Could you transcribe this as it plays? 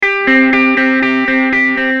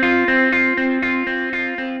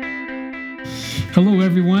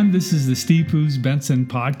This is the Steve Poos Benson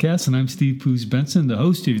podcast, and I'm Steve Poos Benson, the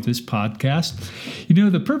host of this podcast. You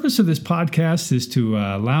know, the purpose of this podcast is to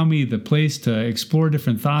allow me the place to explore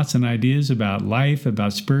different thoughts and ideas about life,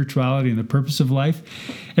 about spirituality, and the purpose of life.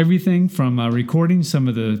 Everything from recording some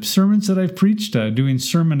of the sermons that I've preached, doing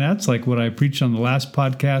sermonettes like what I preached on the last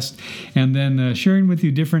podcast, and then sharing with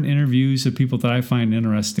you different interviews of people that I find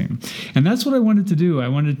interesting. And that's what I wanted to do. I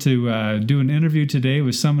wanted to do an interview today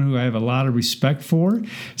with someone who I have a lot of respect for,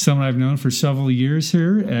 someone I've known for several years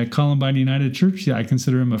here at Columbine United Church. I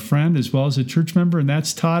consider him a friend as well as a church member, and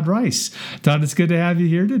that's Todd Rice. Todd, it's good to have you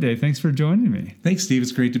here today. Thanks for joining me. Thanks, Steve.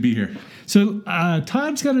 It's great to be here. So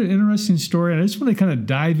Todd's got an interesting story, and I just want to kind of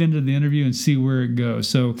dive into the interview and see where it goes.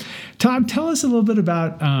 So, Todd, tell us a little bit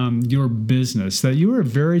about your business, that you are a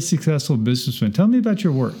very successful businessman. Tell me about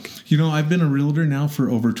your work. You know, I've been a realtor now for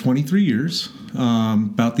over 23 years.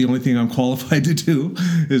 About the only thing I'm qualified to do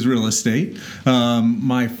is real estate.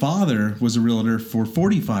 My father was a realtor for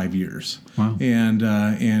 45 years. Wow.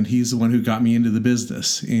 And he's the one who got me into the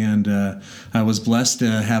business. And I was blessed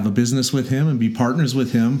to have a business with him and be partners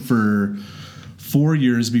with him for 4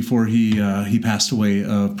 years before he passed away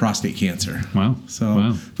of prostate cancer. Wow.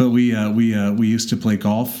 But we used to play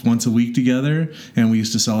golf once a week together, and we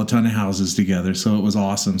used to sell a ton of houses together. So it was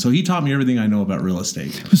awesome. So he taught me everything I know about real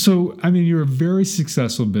estate. So, I mean, you're a very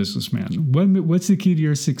successful businessman. What's the key to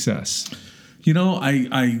your success? You know,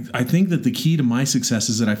 I think that the key to my success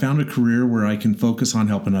is that I found a career where I can focus on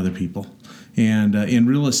helping other people. And in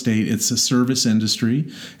real estate, it's a service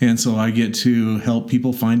industry, and so I get to help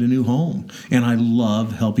people find a new home, and I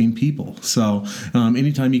love helping people. So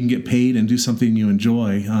anytime you can get paid and do something you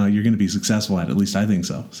enjoy, you're going to be successful at least I think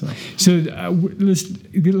so. So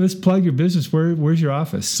let's plug your business. Where's your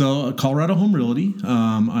office? So Colorado Home Realty.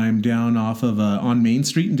 I'm down off of on Main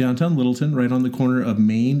Street in downtown Littleton, right on the corner of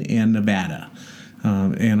Main and Nevada.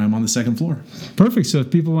 And I'm on the second floor. Perfect. So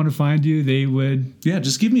if people want to find you, they would... Yeah,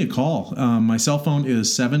 just give me a call. My cell phone is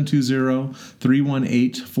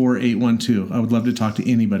 720-318-4812. I would love to talk to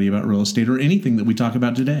anybody about real estate or anything that we talk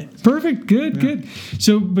about today. Perfect. Good.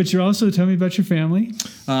 So, but you're also, tell me about your family.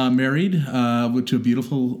 Married to a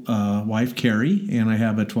beautiful wife, Carrie, and I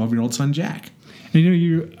have a 12-year-old son, Jack. And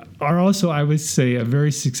you are also, I would say, a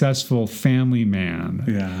very successful family man.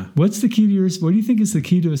 Yeah. What's the key to yours? What do you think is the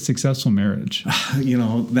key to a successful marriage? You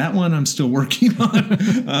know, that one I'm still working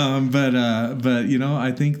on. But you know,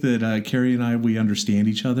 I think that Carrie and I, we understand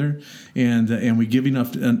each other, and we give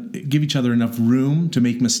each other enough room to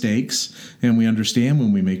make mistakes, and we understand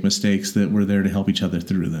when we make mistakes that we're there to help each other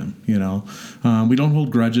through them. You know, we don't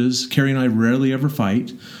hold grudges. Carrie and I rarely ever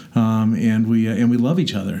fight, and we love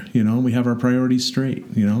each other. You know, we have our priorities straight.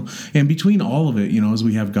 You know. And between all of it, you know, is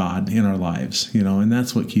we have God in our lives, you know, and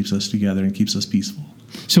that's what keeps us together and keeps us peaceful.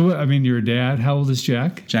 So, I mean, you're a dad. How old is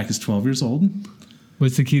Jack? Jack is 12 years old.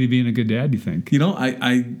 What's the key to being a good dad, do you think? You know,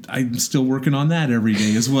 I'm still working on that every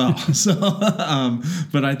day as well. So,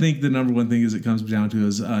 but I think the number one thing is it comes down to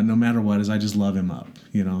is no matter what is I just love him up.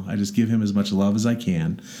 You know, I just give him as much love as I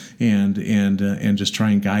can, and just try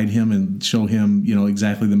and guide him and show him, you know,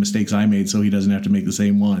 exactly the mistakes I made so he doesn't have to make the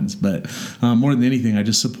same ones. But more than anything, I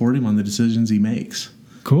just support him on the decisions he makes.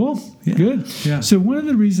 Cool. Yeah. Good. Yeah. So one of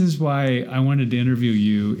the reasons why I wanted to interview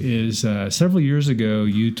you is several years ago,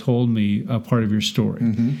 you told me a part of your story.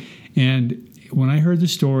 Mm-hmm. And when I heard the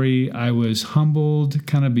story, I was humbled,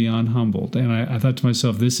 kind of beyond humbled. And I thought to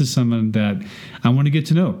myself, this is someone that I want to get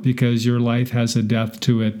to know because your life has a depth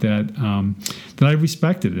to it that I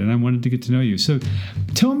respected, and I wanted to get to know you. So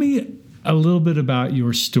tell me a little bit about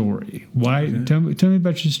your story. Why? Okay. Tell me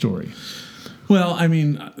about your story. Well, I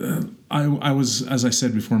mean, I was, as I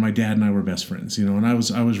said before, my dad and I were best friends, you know, and I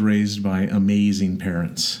was raised by amazing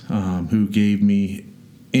parents who gave me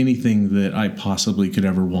anything that I possibly could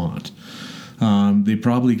ever want. They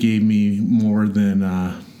probably gave me more than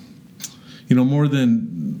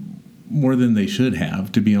they should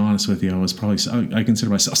have, to be honest with you. I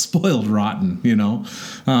consider myself spoiled rotten, you know,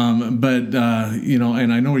 but you know,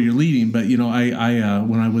 and I know where you're leading, but you know, I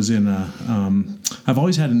when I was in I've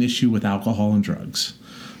always had an issue with alcohol and drugs,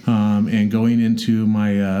 and going into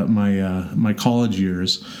my college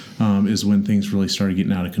years is when things really started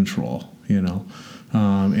getting out of control, you know,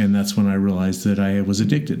 and that's when I realized that I was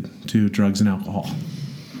addicted to drugs and alcohol.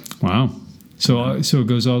 Wow. So it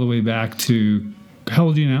goes all the way back to How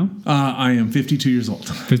old are you now? I am 52 years old.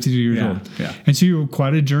 52 years old. Yeah. And so you were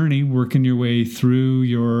quite a journey working your way through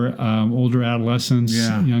your older adolescence,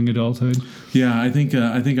 young adulthood. Yeah, I think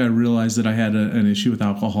I realized that I had an issue with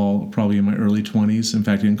alcohol probably in my early 20s. In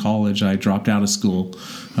fact, in college, I dropped out of school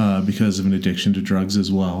because of an addiction to drugs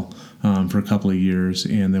as well for a couple of years,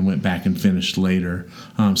 and then went back and finished later.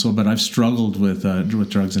 But I've struggled with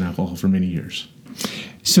drugs and alcohol for many years.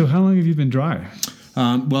 So how long have you been dry?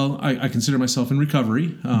 I consider myself in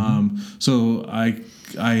recovery. So I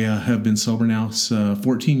have been sober now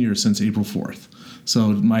 14 years since April 4th.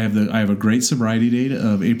 So I have a great sobriety date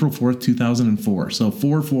of April 4th, 2004. So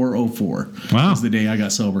 4404 wow. is the day I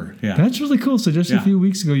got sober. Yeah, that's really cool. So just a few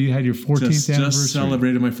weeks ago, you had your 14th anniversary. Just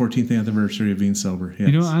celebrated my 14th anniversary of being sober. Yes.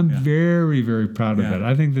 You know, I'm very, very proud of that.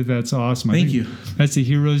 I think that's awesome. Thank you. That's a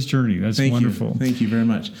hero's journey. That's wonderful. Thank you very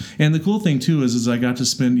much. And the cool thing too is I got to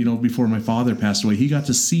spend, before my father passed away, he got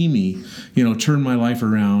to see me, turn my life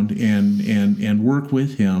around and work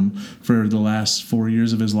with him for the last 4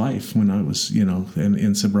 years of his life when I was,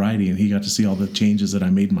 in sobriety, and he got to see all the changes that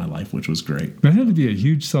I made in my life, which was great. That had to be a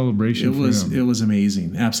huge celebration for him. It was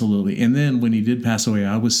amazing, absolutely. And then when he did pass away,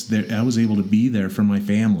 I was able to be there for my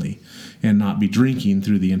family and not be drinking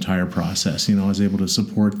through the entire process. I was able to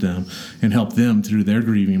support them and help them through their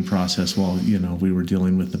grieving process while, we were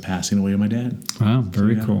dealing with the passing away of my dad. Wow,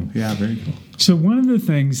 very cool. Yeah, very cool. So one of the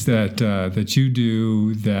things that you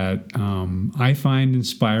do that I find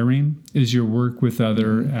inspiring is your work with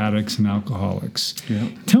other addicts and alcoholics. Yeah.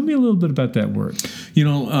 Tell me a little bit about that work.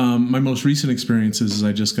 My most recent experiences is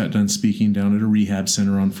I just got done speaking down at a rehab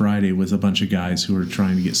center on Friday with a bunch of guys who are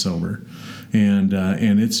trying to get sober, and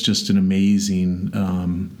it's just an amazing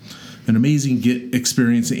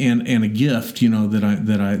experience and a gift,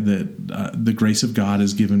 that the grace of God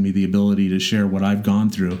has given me the ability to share what I've gone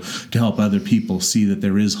through to help other people see that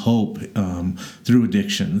there is hope through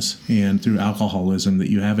addictions and through alcoholism, that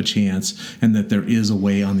you have a chance and that there is a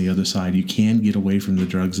way on the other side. You can get away from the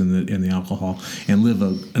drugs and the alcohol and live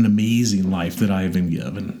an amazing life that I have been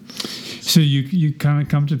given. So you kind of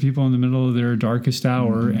come to people in the middle of their darkest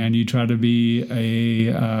hour, and you try to be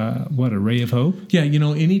a ray of hope? Yeah,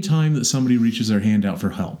 any time that somebody reaches their hand out for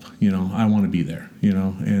help, I want to be there,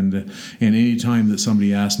 and any time that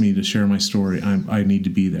somebody asks me to share my story, I need to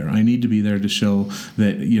be there. I need to be there to show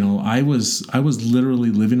that, I was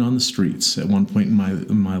literally living on the streets at one point in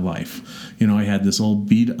my life. I had this old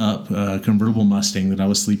beat up convertible Mustang that I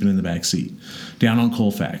was sleeping in the back seat down on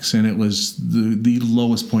Colfax, and it was the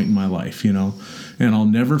lowest point in my life, and I'll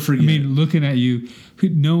never forget. I mean, looking at you,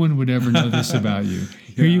 no one would ever know this about you.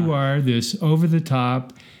 Here you are, this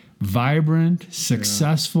over-the-top, vibrant,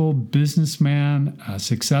 successful businessman, a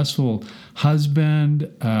successful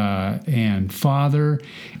husband and father,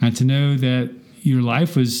 and to know that your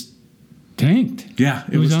life was tanked. Yeah,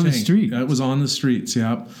 it was on tanked. The street. It was on the streets.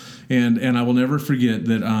 Yeah. And I will never forget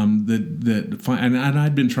that and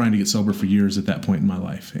I'd been trying to get sober for years at that point in my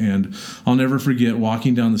life, and I'll never forget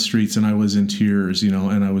walking down the streets, and I was in tears,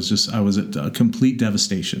 and I was at a complete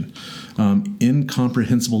devastation,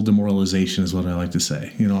 incomprehensible demoralization is what I like to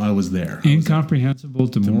say. I was there. Incomprehensible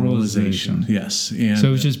demoralization. Yes, and so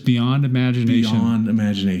it was just beyond imagination. Beyond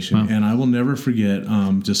imagination, wow. And I will never forget.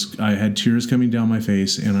 I had tears coming down my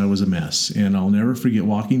face, and I was a mess. And I'll never forget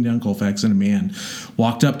walking down Colfax, and a man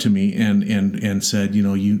walked up to me and said,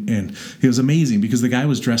 and it was amazing because the guy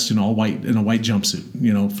was dressed in all white, in a white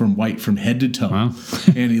jumpsuit, from head to toe. Wow.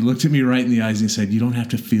 And he looked at me right in the eyes and he said, "You don't have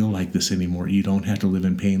to feel like this anymore. You don't have to live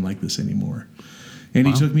in pain like this anymore." And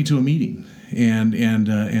he took me to a meeting, and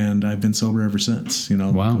I've been sober ever since.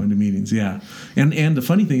 Going to meetings. Yeah. And the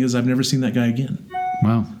funny thing is, I've never seen that guy again.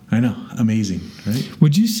 Wow. I know. Amazing, right?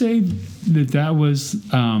 Would you say that was,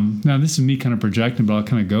 now this is me kind of projecting, but I'll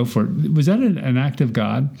kind of go for it. Was that an act of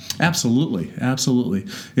God? Absolutely. Absolutely.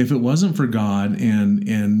 If it wasn't for God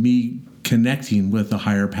and me connecting with a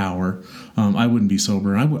higher power, I wouldn't be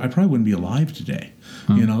sober. I probably wouldn't be alive today.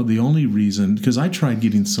 The only reason, because I tried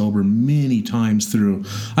getting sober many times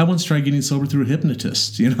I once tried getting sober through a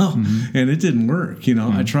hypnotist, and it didn't work.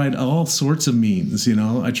 I tried all sorts of means,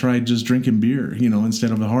 I tried just drinking beer,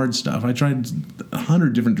 instead of the hard stuff. I tried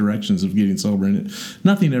 100 different directions of getting sober, and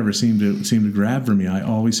nothing ever seemed to grab for me. I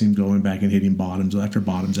always seemed going back and hitting bottoms after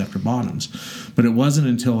bottoms after bottoms. But it wasn't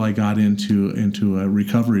until I got into a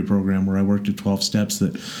recovery program where I worked at 12 steps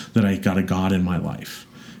that I got a God in my life.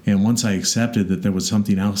 And once I accepted that there was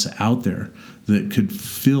something else out there that could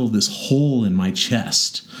fill this hole in my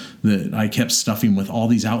chest that I kept stuffing with all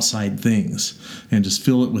these outside things, and just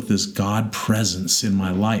fill it with this God presence in my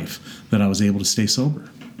life, that I was able to stay sober.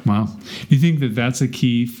 Wow. Do you think that that's a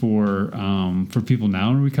key for people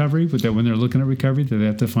now in recovery? But that when they're looking at recovery, that they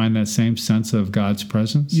have to find that same sense of God's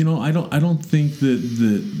presence? I don't think that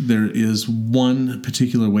there is one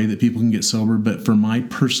particular way that people can get sober. But for my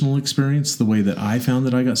personal experience, the way that I found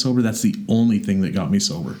that I got sober, that's the only thing that got me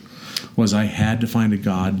sober. Was I had to find a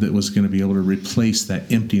God that was going to be able to replace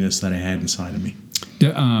that emptiness that I had inside of me.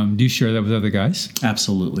 Do you share that with other guys?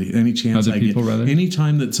 Absolutely. Any chance other people, rather? Any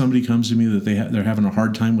time that somebody comes to me that they're having a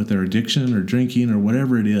hard time with their addiction or drinking or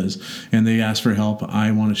whatever it is, and they ask for help,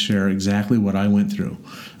 I want to share exactly what I went through.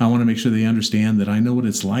 I want to make sure they understand that I know what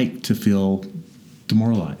it's like to feel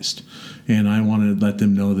demoralized. And I want to let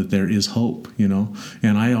them know that there is hope,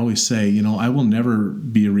 And I always say, I will never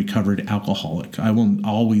be a recovered alcoholic. I will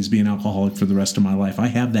always be an alcoholic for the rest of my life. I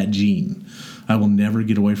have that gene. I will never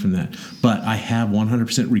get away from that. But I have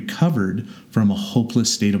 100% recovered from a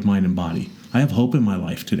hopeless state of mind and body. I have hope in my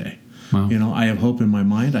life today. Wow. I have hope in my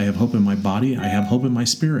mind. I have hope in my body. I have hope in my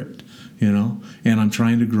spirit, And I'm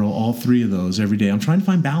trying to grow all three of those every day. I'm trying to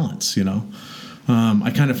find balance,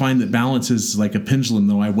 I kind of find that balance is like a pendulum,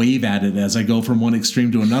 though I wave at it as I go from one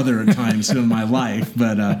extreme to another at times in my life.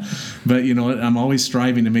 But I'm always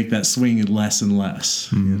striving to make that swing less and less,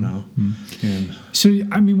 Mm-hmm. And so,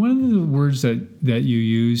 one of the words that you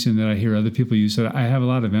use and that I hear other people use that I have a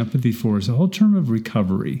lot of empathy for is the whole term of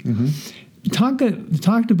recovery. Mm-hmm.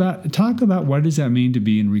 Talk about what does that mean to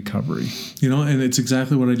be in recovery? And it's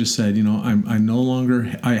exactly what I just said. I'm no longer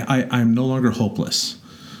hopeless.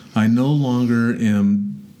 I no longer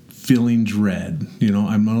am feeling dread.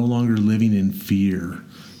 I'm no longer living in fear.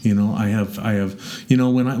 I have.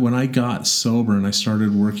 When I got sober and I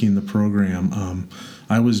started working the program,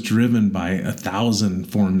 I was driven by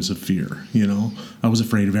 1,000 forms of fear. I was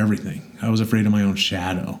afraid of everything. I was afraid of my own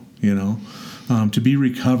shadow. To be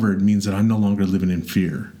recovered means that I'm no longer living in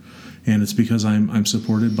fear. And it's because I'm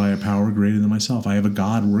supported by a power greater than myself. I have a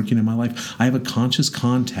God working in my life. I have a conscious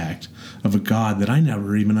contact of a God that I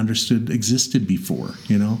never even understood existed before.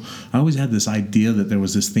 I always had this idea that there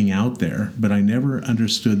was this thing out there, but I never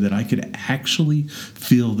understood that I could actually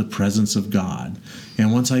feel the presence of God.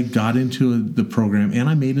 And once I got into the program and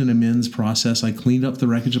I made an amends process, I cleaned up the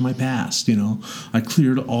wreckage of my past. I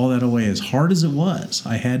cleared all that away. As hard as it was,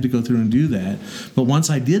 I had to go through and do that. But once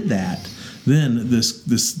I did that, then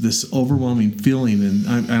this overwhelming feeling,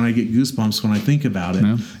 and I get goosebumps when I think about it.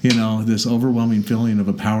 Yeah. This overwhelming feeling of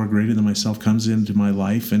a power greater than myself comes into my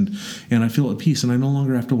life, and I feel at peace, and I no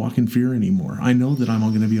longer have to walk in fear anymore. I know that I'm all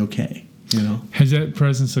going to be okay. Has that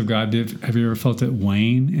presence of God, have you ever felt it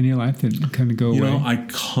wane in your life, that kind of go away? I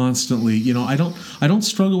constantly, I don't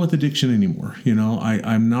struggle with addiction anymore.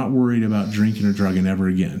 I'm not worried about drinking or drugging ever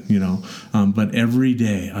again, but every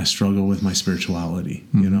day I struggle with my spirituality.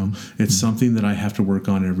 It's something that I have to work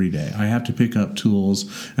on every day. I have to pick up tools,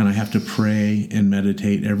 and I have to pray and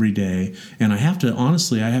meditate every day. And I have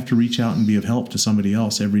to reach out and be of help to somebody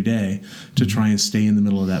else every day to try and stay in the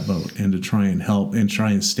middle of that boat and to try and help and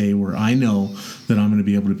try and stay where I know that I'm going to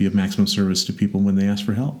be able to be of maximum service to people when they ask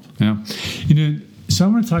for help. Yeah. So I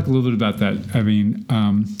want to talk a little bit about that.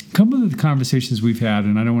 A couple of the conversations we've had,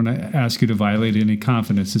 and I don't want to ask you to violate any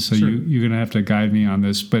confidences, so Sure. You're going to have to guide me on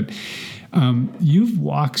this, but you've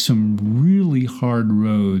walked some really hard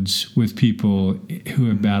roads with people who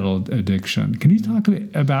have battled addiction. Can you talk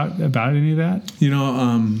about any of that?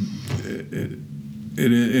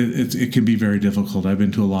 It can be very difficult. I've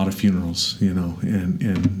been to a lot of funerals,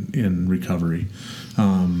 in recovery.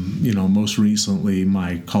 Most recently,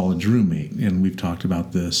 my college roommate, and we've talked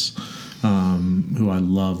about this, who I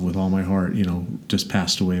love with all my heart, just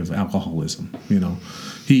passed away of alcoholism.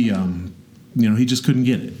 He just couldn't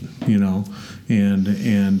get it, and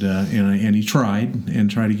he tried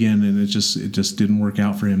again, and it just didn't work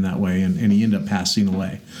out for him that way, and he ended up passing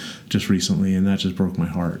away just recently, and that just broke my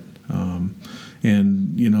heart.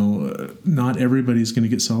 Not everybody's going to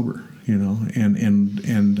get sober,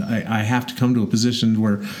 and I have to come to a position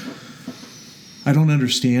where I don't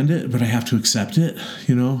understand it, but I have to accept it,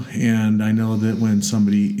 and I know that when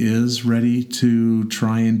somebody is ready to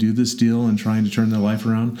try and do this deal and trying to turn their life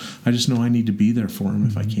around, I just know I need to be there for them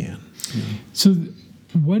if I can. So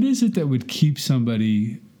what is it that would keep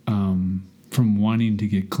somebody from wanting to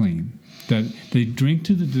get clean? That they drink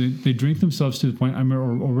themselves to the point,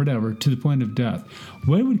 or whatever, to the point of death.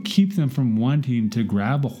 What would keep them from wanting to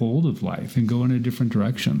grab a hold of life and go in a different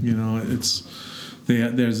direction?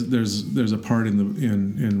 There's a part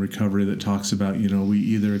in recovery that talks about, we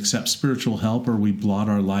either accept spiritual help or we blot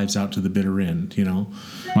our lives out to the bitter end.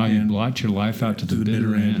 Wow, you blot your life out to the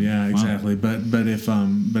bitter end. Yeah, wow. Exactly. But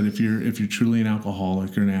if you're truly an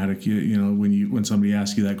alcoholic or an addict, when somebody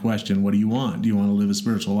asks you that question, what do you want? Do you want to live a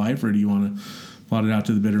spiritual life, or do you want to blot it out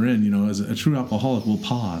to the bitter end? As a true alcoholic will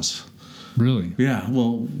pause. Really? Yeah.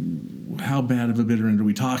 Well, how bad of a bitter end are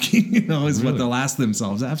we talking? Is really? What they'll ask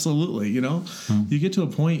themselves. Absolutely. You get to a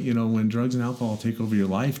point, when drugs and alcohol take over your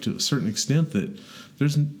life to a certain extent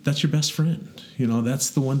that's your best friend.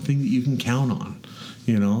 That's the one thing that you can count on.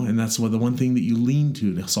 And that's the one thing that you lean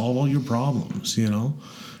to solve all your problems. And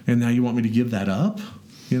now you want me to give that up?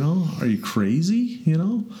 Are you crazy?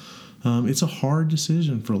 It's a hard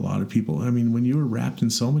decision for a lot of people. I mean, when you are wrapped in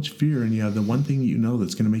so much fear and you have the one thing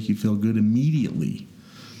that's going to make you feel good immediately,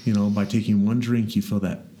 by taking one drink, you feel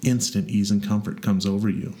that instant ease and comfort comes over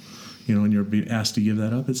you. And you're being asked to give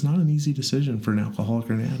that up. It's not an easy decision for an alcoholic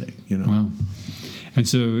or an addict, Wow. And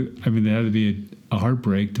so, there had to be a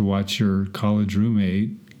heartbreak to watch your college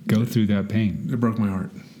roommate go through that pain. It broke my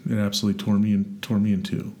heart. It absolutely tore me in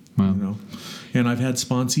two. Wow. And I've had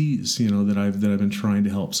sponsees, that I've been trying to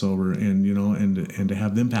help sober, and and to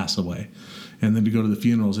have them pass away, and then to go to the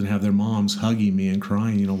funerals and have their moms hugging me and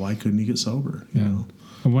crying. Why couldn't he get sober?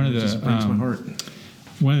 It just breaks my heart.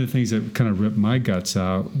 One of the things that kind of ripped my guts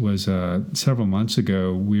out was several months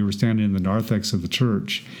ago, we were standing in the narthex of the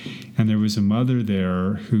church, and there was a mother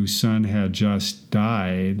there whose son had just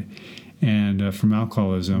died and from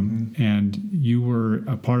alcoholism, and you were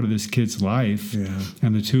a part of this kid's life,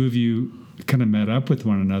 and the two of you kind of met up with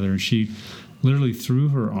one another, and she literally threw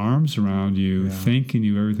her arms around you, thanking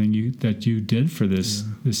you everything that you did for this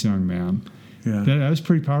young man. Yeah, that was a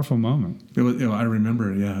pretty powerful moment. It was. I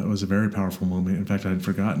remember. Yeah, it was a very powerful moment. In fact, I had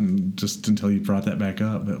forgotten just until you brought that back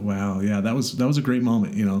up. But wow, yeah, that was a great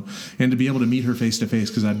moment. And to be able to meet her face to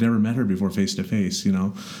face, because I'd never met her before face to face.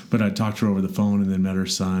 But I'd talked to her over the phone and then met her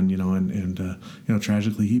son. And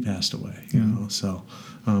tragically he passed away. So.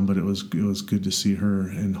 But it was good to see her,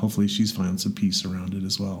 and hopefully she's found some peace around it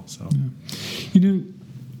as well. So,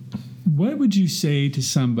 what would you say to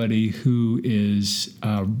somebody who is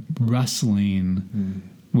wrestling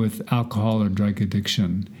with alcohol or drug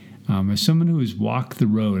addiction? As someone who has walked the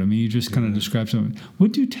road, you just kind of described someone.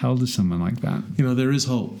 What do you tell to someone like that? There is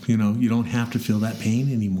hope. You don't have to feel that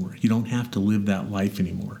pain anymore. You don't have to live that life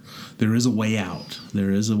anymore. There is a way out. There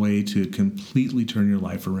is a way to completely turn your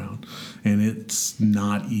life around. And it's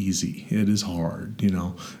not easy. It is hard.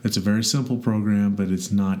 It's a very simple program, but it's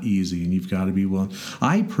not easy. And you've got to be willing.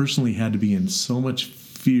 I personally had to be in so much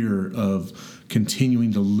fear of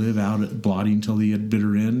continuing to live out at blotting till the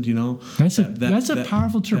bitter end. That's a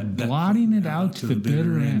powerful term. Blotting it out to the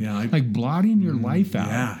bitter end. Yeah, like blotting your life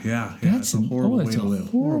out. Yeah. That's a horrible way to live.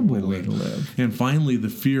 Horrible way to live. And finally, the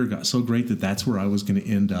fear got so great that's where I was going to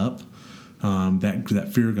end up.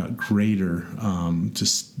 That fear got greater,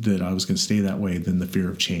 that I was going to stay that way than the fear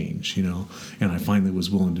of change. And I finally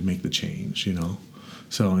was willing to make the change.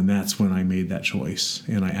 So, and that's when I made that choice,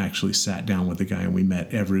 and I actually sat down with the guy, and we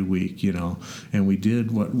met every week, and we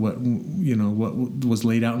did what was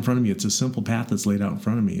laid out in front of me. It's a simple path that's laid out in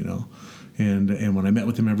front of me, And when I met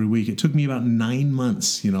with him every week, it took me about 9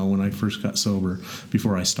 months, when I first got sober,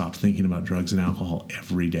 before I stopped thinking about drugs and alcohol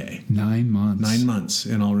every day. 9 months. 9 months,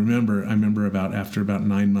 and I remember after about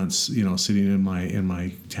 9 months, sitting in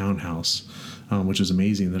my townhouse. Which is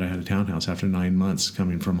amazing that I had a townhouse after 9 months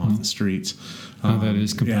coming from off the streets. That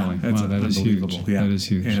is compelling. Yeah, that is huge. Yeah. That is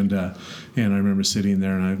huge. And I remember sitting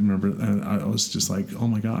there, and I remember I was just like, oh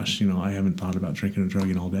my gosh, I haven't thought about drinking or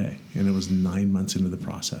drugging all day. And it was 9 months into the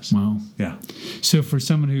process. Wow. Yeah. So for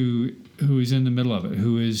someone who is in the middle of it,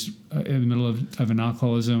 who is in the middle of an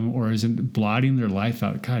alcoholism or is blotting their life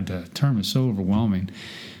out, God, the term is so overwhelming,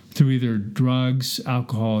 through either drugs,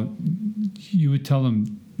 alcohol, you would tell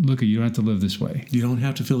them, look, you don't have to live this way. You don't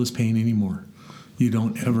have to feel this pain anymore. You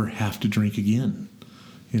don't ever have to drink again.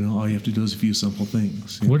 All you have to do is a few simple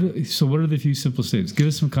things. What are the few simple steps? Give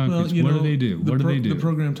us some concrete. What do they do? What do they do? The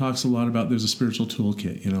program talks a lot about there's a spiritual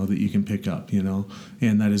toolkit, that you can pick up,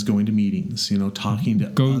 and that is going to meetings, talking to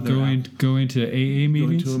going to AA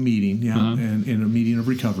meetings, going to a meeting, and in a meeting of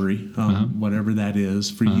recovery, whatever that is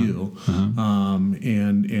for you,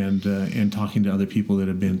 and talking to other people that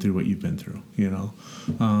have been through what you've been through.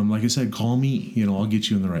 Like I said, call me. I'll get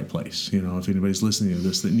you in the right place. If anybody's listening to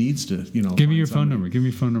this that needs to, give me your phone number. Give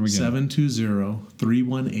me your phone phone number again?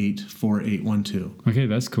 720-318-4812. Okay,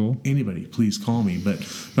 that's cool. Anybody, please call me.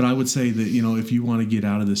 But I would say that, if you want to get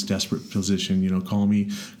out of this desperate position, call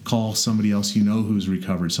me, call somebody else who's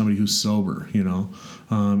recovered, somebody who's sober,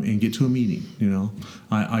 and get to a meeting.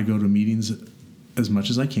 I go to meetings as much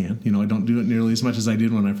as I can. I don't do it nearly as much as I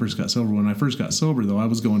did when I first got sober. When I first got sober, though, I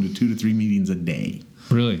was going to 2 to 3 meetings a day.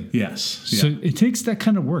 Really? Yes. So it takes that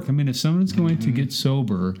kind of work. I mean, if someone's going to get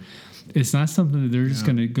sober, it's not something that they're just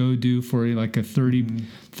going to go do for like a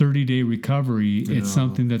 30-day recovery. It's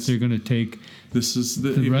something that they're going to take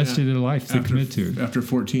the rest of their life to commit to. After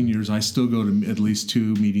 14 years, I still go to at least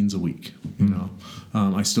 2 meetings a week.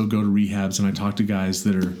 I still go to rehabs and I talk to guys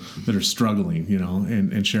that are struggling,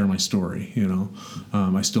 and share my story.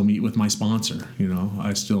 I still meet with my sponsor.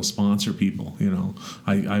 I still sponsor people.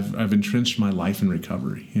 I've entrenched my life in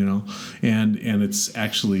recovery. And it's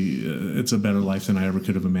actually it's a better life than I ever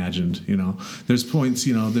could have imagined. There's points.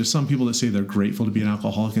 There's some people that say they're grateful to be an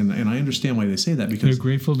alcoholic, and I understand why they say that, because they're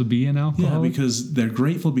grateful to be an alcoholic. Yeah, because they're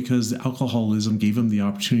grateful because alcoholism gave them the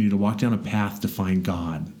opportunity to walk down a path to find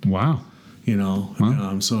God. Wow.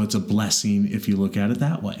 So it's a blessing if you look at it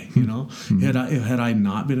that way. Had I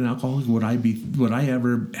not been an alcoholic, would I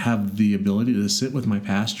ever have the ability to sit with my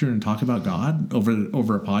pastor and talk about God over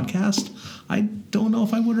a podcast? I don't know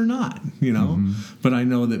if I would or not. But I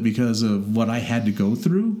know that because of what I had to go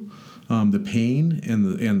through, the pain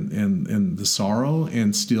and the sorrow,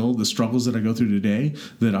 and still the struggles that I go through today,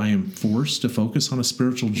 that I am forced to focus on a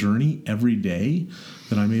spiritual journey every day,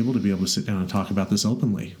 that I'm able to sit down and talk about this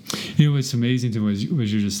openly. What's amazing to me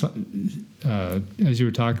was you just as you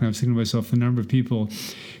were talking, I was thinking to myself the number of people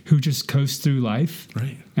who just coast through life,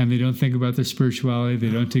 right, and they don't think about their spirituality, they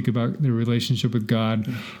don't think about their relationship with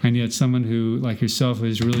God, and yet someone who, like yourself,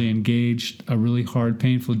 is really engaged a really hard,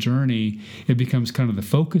 painful journey, it becomes kind of the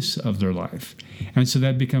focus of their life, and so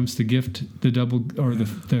that becomes the gift, the double, or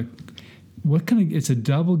the what kind of, it's a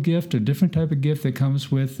double gift, a different type of gift that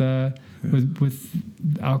comes with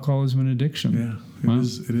alcoholism and addiction. Yeah.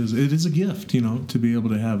 It is a gift, to be able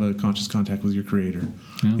to have a conscious contact with your Creator,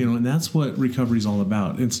 and that's what recovery is all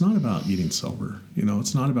about. It's not about getting sober,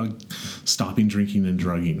 it's not about stopping drinking and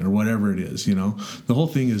drugging or whatever it is, the whole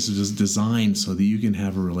thing is just designed so that you can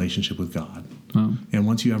have a relationship with God. Oh. And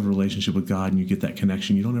once you have a relationship with God and you get that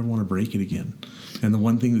connection, you don't ever want to break it again. And the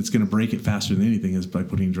one thing that's going to break it faster than anything is by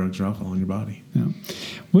putting drugs or alcohol in your body. Yeah.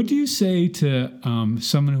 What do you say to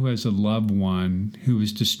someone who has a loved one who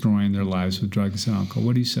is destroying their lives with drugs and alcohol?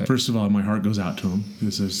 What do you say? First of all, my heart goes out to them.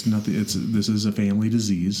 This is nothing. This is a family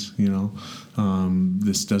disease.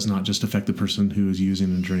 This does not just affect the person who is using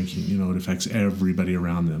and drinking. It affects everybody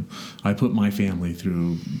around them. I put my family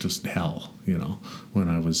through just hell. When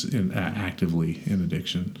I was actively in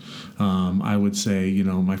addiction, I would say,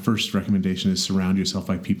 my first recommendation is surround yourself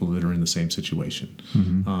by people that are in the same situation.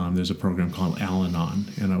 Mm-hmm. There's a program called Al-Anon,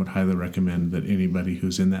 and I would highly recommend that anybody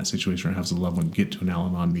who's in that situation or has a loved one get to an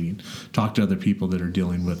Al-Anon meeting. Talk to other people that are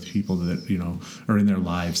dealing with people that, are in their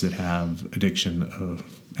lives that have addiction of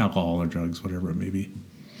alcohol or drugs, whatever it may be.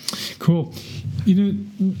 Cool.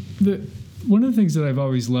 One of the things that I've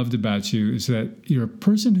always loved about you is that you're a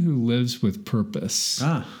person who lives with purpose.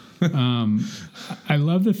 I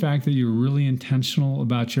love the fact that you're really intentional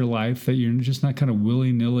about your life, that you're just not kind of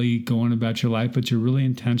willy-nilly going about your life, but you're really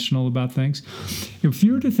intentional about things. If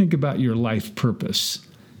you were to think about your life purpose,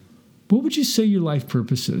 what would you say your life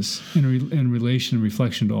purpose is in relation and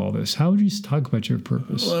reflection to all this? How would you talk about your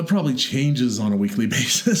purpose? Well, it probably changes on a weekly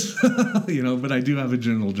basis, but I do have a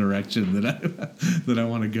general direction that I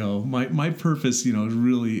want to go. My purpose,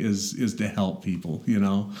 really is to help people.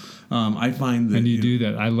 I find that, and you do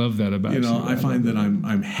that. I love that about you. I find that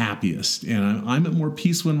I'm happiest, and I'm at more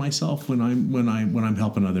peace with myself when I'm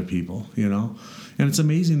helping other people. And it's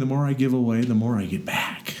amazing. The more I give away, the more I get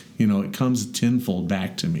back. It comes tenfold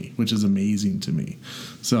back to me, which is amazing to me.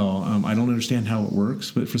 So I don't understand how it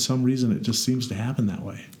works, but for some reason, it just seems to happen that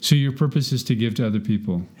way. So your purpose is to give to other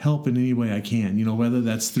people? Help in any way I can, whether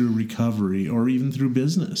that's through recovery or even through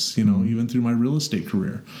business, even through my real estate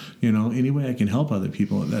career, any way I can help other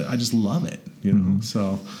people. I just love it,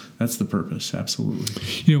 So that's the purpose,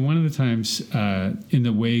 absolutely. One of the times in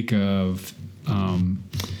the wake of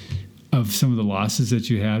some of the losses that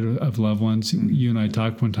you had of loved ones, you and I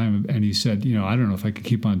talked one time, and you said, I don't know if I could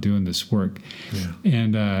keep on doing this work. Yeah.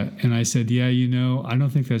 And I said, I don't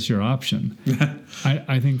think that's your option.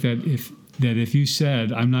 I think that if you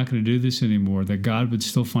said, I'm not going to do this anymore, that God would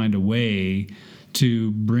still find a way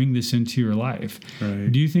to bring this into your life.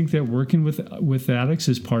 Right. Do you think that working with addicts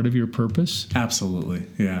is part of your purpose? Absolutely.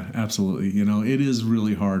 Yeah, absolutely. It is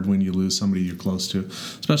really hard when you lose somebody you're close to,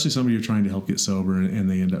 especially somebody you're trying to help get sober and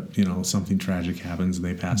they end up, something tragic happens and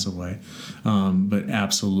they pass away. But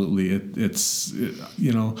absolutely, they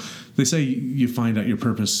say you find out your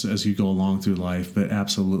purpose as you go along through life, but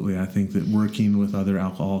absolutely, I think that working with other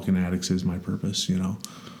alcoholic and addicts is my purpose,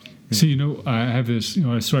 So, I have this,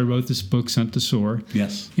 so I wrote this book, Sent to Soar.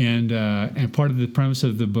 Yes. And part of the premise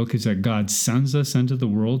of the book is that God sends us into the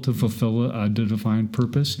world to fulfill the divine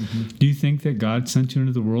purpose. Mm-hmm. Do you think that God sent you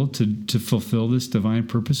into the world to fulfill this divine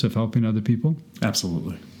purpose of helping other people?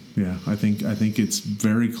 Absolutely. Yeah, I think it's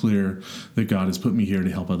very clear that God has put me here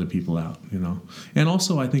to help other people out, And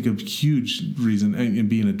also, I think a huge reason in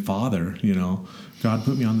being a father, God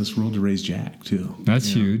put me on this world to raise Jack too. That's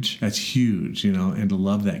huge. That's huge, and to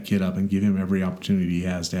love that kid up and give him every opportunity he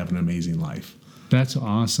has to have an amazing life. That's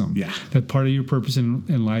awesome. Yeah. That part of your purpose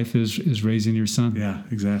in life is raising your son. Yeah,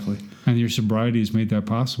 exactly. And your sobriety has made that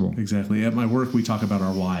possible. Exactly. At my work, we talk about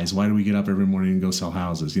our whys. Why do we get up every morning and go sell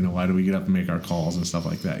houses? Why do we get up and make our calls and stuff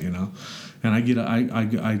like that? And I do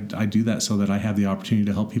that so that I have the opportunity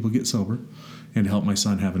to help people get sober and to help my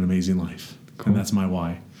son have an amazing life. Cool. And that's my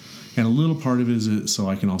why. And a little part of it is so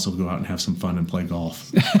I can also go out and have some fun and play golf.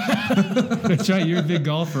 That's right. You're a big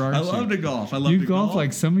golfer, aren't you? I love to golf. You golf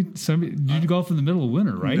like somebody. You golf in the middle of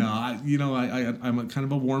winter, right? No, I'm a kind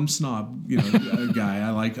of a warm snob, guy.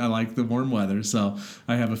 I like the warm weather, so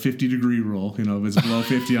I have a 50-degree rule. If it's below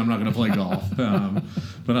 50, I'm not going to play golf.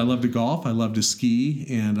 But I love to golf. I love to ski,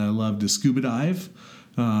 and I love to scuba dive.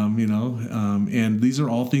 And these are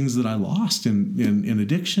all things that I lost in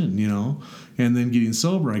addiction, and then getting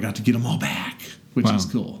sober, I got to get them all back, which is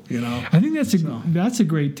cool, I think that's a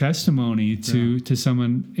great testimony to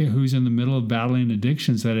someone who's in the middle of battling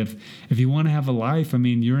addictions, that if you want to have a life,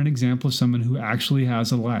 you're an example of someone who actually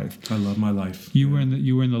has a life. I love my life. You were in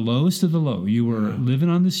the lowest of the low. You were living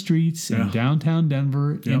on the streets in downtown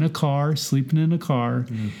Denver, in a car, sleeping in a car,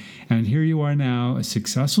 and here you are now, a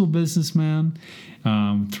successful businessman,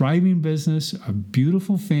 thriving business, a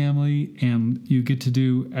beautiful family, and you get to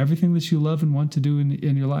do everything that you love and want to do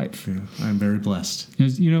in your life. Yeah, I'm very blessed.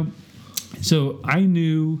 So I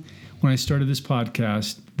knew when I started this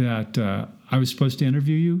podcast that I was supposed to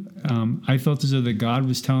interview you. I felt as though that God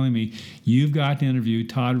was telling me, you've got to interview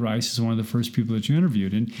Todd Rice as one of the first people that you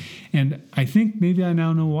interviewed. And I think maybe I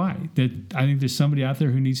now know why. That I think there's somebody out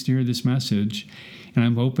there who needs to hear this message. And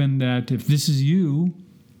I'm hoping that if this is you,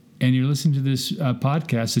 and you're listening to this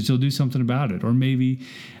podcast, that you'll do something about it. Or maybe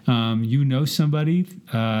somebody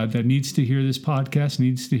that needs to hear this podcast,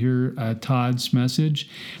 needs to hear Todd's message.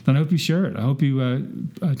 Then I hope you share it. I hope you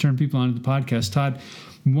turn people onto the podcast. Todd,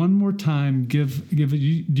 one more time, give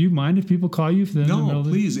it. Do you mind if people call you? No,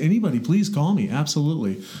 please. Anybody, please call me.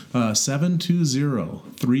 Absolutely.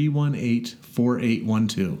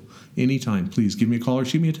 720-318-4812. Anytime. Please give me a call or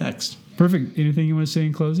shoot me a text. Perfect. Anything you want to say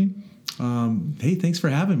in closing? Hey, thanks for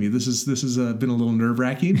having me. This has been a little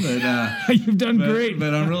nerve-wracking, but you've done great.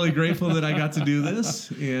 But I'm really grateful that I got to do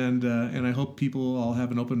this, and I hope people all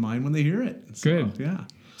have an open mind when they hear it. So, good. Yeah.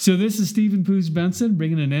 So this is Stephen Poos Benson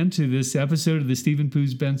bringing an end to this episode of the Stephen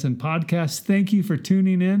Poos Benson podcast. Thank you for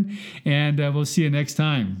tuning in, and we'll see you next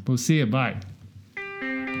time. We'll see you. Bye.